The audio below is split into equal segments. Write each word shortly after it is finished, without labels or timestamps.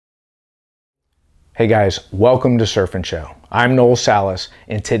Hey guys, welcome to Surf and Show. I'm Noel Salas,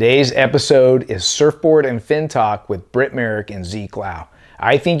 and today's episode is Surfboard and Fin Talk with Britt Merrick and Zeke.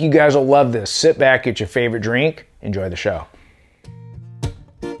 I think you guys will love this. Sit back, get your favorite drink, enjoy the show.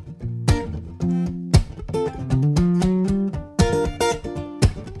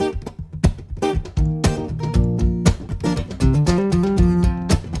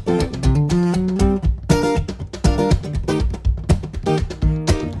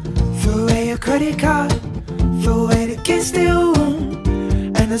 Credit card, throw away the kids still home,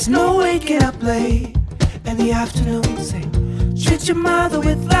 and there's no waking up late in the afternoon. Say, treat your mother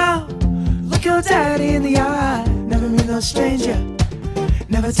with love, look your daddy in the eye, never meet no stranger,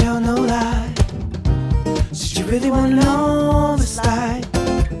 never tell no lie. Did you really wanna know the side?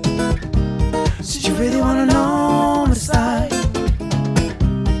 Did you really wanna know the side?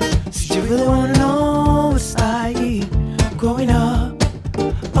 Did you really wanna know the side? Growing up,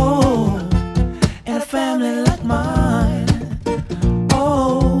 oh, family like mine,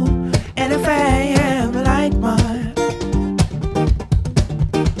 oh, and a family like mine.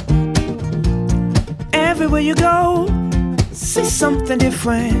 Everywhere you go, see something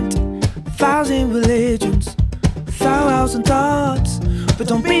different. 1,000 religions, 1,000 thoughts, but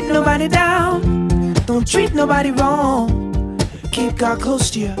don't beat nobody down, don't treat nobody wrong. Keep God close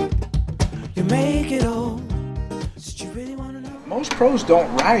to you, you make it all. Did you really want to know? Most pros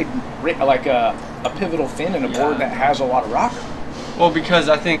don't ride like a pivotal fin and a board that has a lot of rocker. Well, because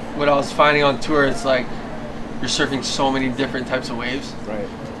I think what I was finding on tour, it's like you're surfing so many different types of waves. Right.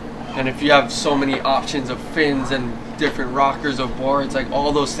 And if you have so many options of fins and different rockers of boards, like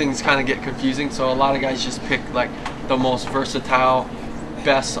all those things kind of get confusing. So a lot of guys just pick like the most versatile,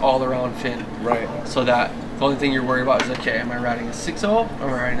 best all-around fin. Right. So that the only thing you're worried about is, okay, am I riding a 6.0 or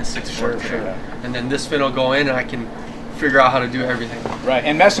am I riding a 6.4 today? Sure. And then this fin will go in and I can figure out how to do everything. Right,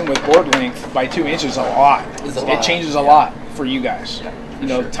 and messing with board length by 2 inches is a lot. It changes a lot for you guys. Yeah, you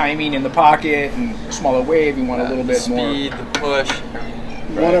know, sure. timing in the pocket and smaller wave, you want a little bit speed, more. Speed, the push.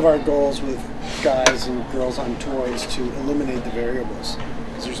 One of our goals with guys and girls on tour is to eliminate the variables.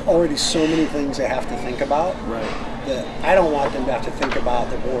 Because there's already so many things they have to think about. Right. That I don't want them to have to think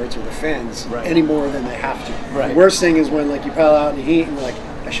about the boards or the fins any more than they have to. Right. The worst thing is when like you paddle out in the heat and you're like,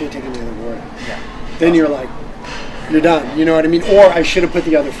 I should have taken the other board. Yeah. Then you're like, you're done, you know what I mean? Or I should have put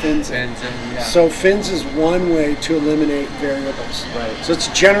the other fins in. Yeah. So fins is one way to eliminate variables. Right. So it's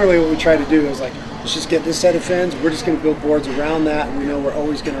generally what we try to do is like, let's just get this set of fins, we're just going to build boards around that, and we know we're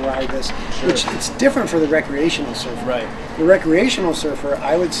always going to ride this, which it's different for the recreational surfer. Right. The recreational surfer,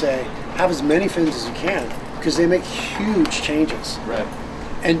 I would say, have as many fins as you can, because they make huge changes. Right.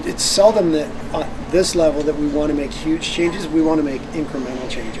 And it's seldom that on this level that we want to make huge changes. We want to make incremental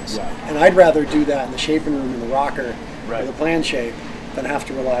changes. Yeah. And I'd rather do that in the shaping room in the rocker Right. or the plan shape than have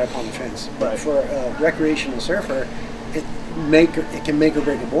to rely upon the fins. But Right. for a recreational surfer, it can make or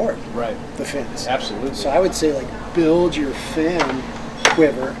break a board. Right. The fins. Absolutely. So I would say like build your fin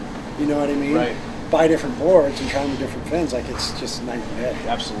quiver. You know what I mean? Right. Buy different boards and try them with different fins. Like it's just night and day.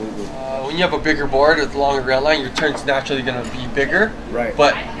 Absolutely. When you have a bigger board with longer rail line, your turn's naturally going to be bigger. Right.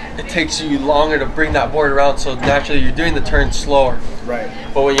 But it takes you longer to bring that board around, so naturally you're doing the turn slower. Right.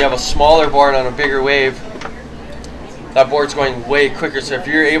 But when you have a smaller board on a bigger wave, that board's going way quicker. So if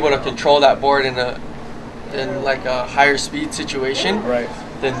you're able to control that board in like a higher speed situation, Right.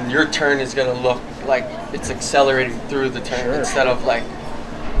 then your turn is going to look like it's accelerating through the turn instead of like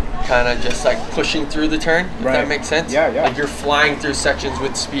kind of just like pushing through the turn, if that makes sense. Yeah, yeah. Like you're flying through sections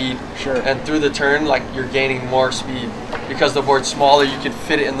with speed. Sure. And through the turn, like you're gaining more speed. Because the board's smaller, you can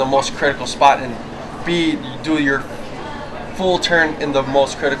fit it in the most critical spot and you do your full turn in the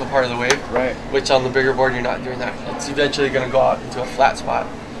most critical part of the wave. Right. Which on the bigger board, you're not doing that. It's eventually going to go out into a flat spot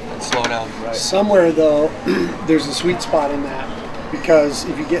and slow down. Right. Somewhere though, there's a sweet spot in that, because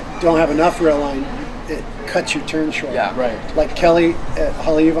if you don't have enough rail line, it cuts your turn short. Yeah. Right. Like Kelly at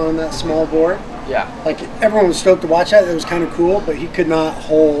Haliv on that small board. Yeah. Like everyone was stoked to watch that. It was kind of cool, but he could not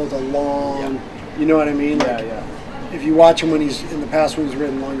hold a long. You know what I mean? Yeah. Like, Yeah. if you watch him when he's in the past when he's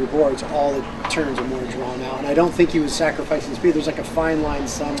ridden longer boards, all the turns are more drawn out, and I don't think he was sacrificing speed. There's like a fine line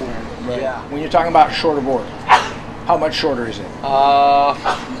somewhere. Right. Yeah. When you're talking about shorter board, how much shorter is it?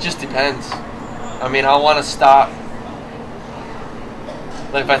 It just depends. I mean, I want to stop.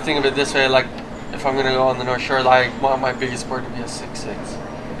 Like if I think of it this way, like if I'm gonna go on the North Shore, like I want my biggest board to be a 6.6,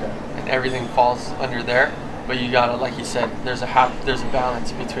 and everything falls under there. But you gotta, like you said, there's a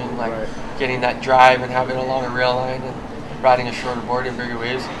balance between like getting that drive and having a longer rail line and riding a shorter board in bigger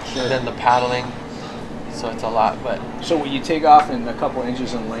waves, and then the paddling. So it's a lot, but So when you take off in a couple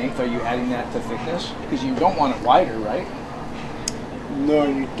inches in length, are you adding that to thickness? Because you don't want it wider, right? No,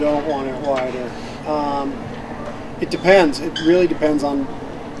 you don't want it wider. It depends. It really depends on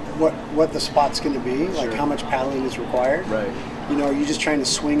what the spot's going to be, like Sure. how much paddling is required. Right. You know, are you just trying to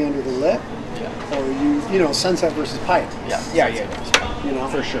swing under the lip? Yeah. Or you know, sunset versus pipe. Yeah. Yeah. You know?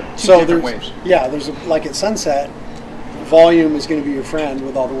 For sure. So Two different there's, waves. yeah, there's like at sunset, volume is going to be your friend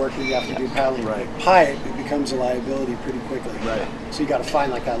with all the work that you have to do paddling. Right. But pipe, it becomes a liability pretty quickly. Right. So you got to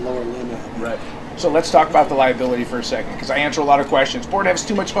find like that lower limit. Right. So let's talk about the liability for a second, because I answer a lot of questions. Board has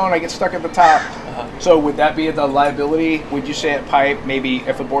too much foam, I get stuck at the top. So would that be the liability? Would you say at pipe, maybe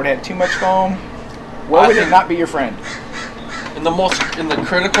if a board had too much foam, where would it not be your friend? In the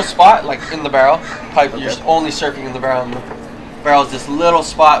critical spot, like in the barrel, pipe, you're only surfing in the barrel. And the barrel is this little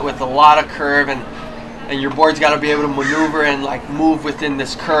spot with a lot of curve, and your board's got to be able to maneuver and like move within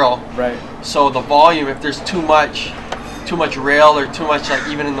this curl. Right. So the volume, if there's too much rail or too much like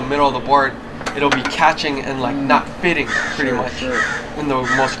even in the middle of the board, it'll be catching and like not fitting pretty much in the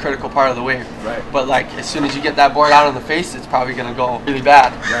most critical part of the wave. Right. But like as soon as you get that board out on the face, it's probably gonna go really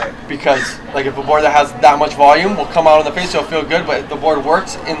bad. Right. Because like if a board that has that much volume will come out on the face, it'll feel good, but if the board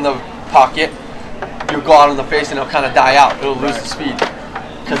works in the pocket, you'll go out on the face and it'll kind of die out. It'll lose the speed.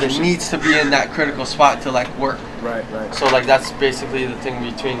 Because it needs to be in that critical spot to like work. Right, right. So like that's basically the thing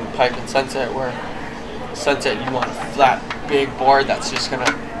between pipe and sunset, where sunset you want a flat, big board that's just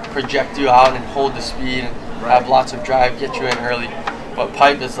gonna project you out and hold the speed and have lots of drive, get you in early. But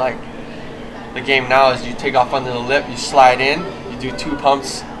pipe is like, the game now is you take off under the lip, you slide in, you do 2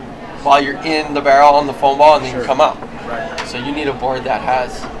 pumps while you're in the barrel on the foam ball, and then you come out. Right. So you need a board that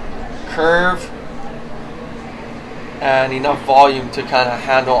has curve and enough volume to kind of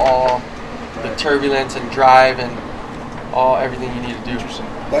handle all the turbulence and drive and everything you need to do.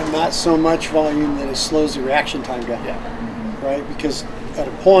 But not so much volume that it slows the reaction time down. Yeah. Right? Because at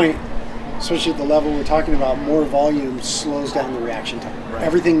a point, especially at the level we're talking about, more volume slows down the reaction time. Right.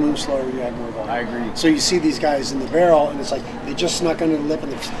 Everything moves slower when you have more volume. I agree. So you see these guys in the barrel, and it's like they just snuck under the lip,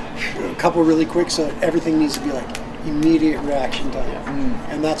 and a couple really quick, so everything needs to be like immediate reaction time.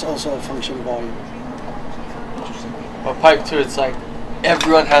 Yeah. And that's also a function of volume. But pipe too, it's like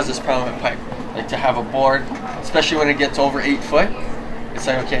everyone has this problem with pipe. Like to have a board, especially when it gets over 8 foot, it's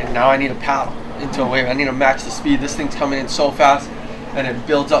like, okay, now I need to paddle into a wave. I need to match the speed. This thing's coming in so fast and it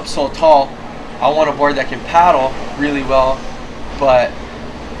builds up so tall. I want a board that can paddle really well, but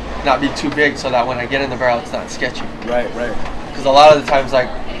not be too big so that when I get in the barrel, it's not sketchy. Right, right. Because a lot of the times, like,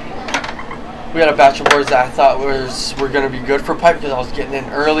 we had a batch of boards that I thought were going to be good for pipe because I was getting in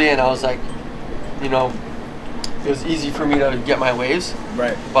early and I was like, you know, it was easy for me to get my waves.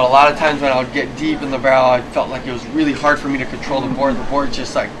 Right. But a lot of times when I would get deep in the barrel, I felt like it was really hard for me to control the board. The board's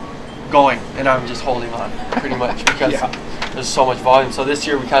just like going and I'm just holding on pretty much because there's so much volume. So this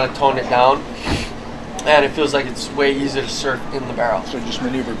year we kind of toned it down and it feels like it's way easier to surf in the barrel. So just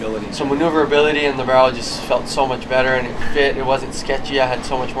maneuverability. So maneuverability in the barrel just felt so much better and it fit. It wasn't sketchy. I had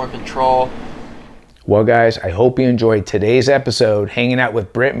so much more control. Well, guys, I hope you enjoyed today's episode hanging out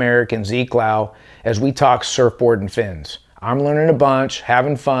with Britt Merrick and Zeke as we talk surfboard and fins. I'm learning a bunch,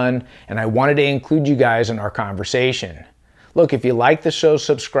 having fun, and I wanted to include you guys in our conversation. Look, if you like the show,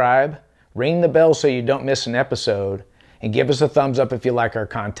 subscribe, ring the bell so you don't miss an episode, and give us a thumbs up if you like our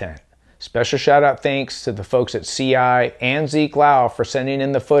content. Special shout out thanks to the folks at CI and Zeke for sending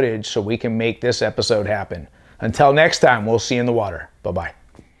in the footage so we can make this episode happen. Until next time, we'll see you in the water. Bye-bye.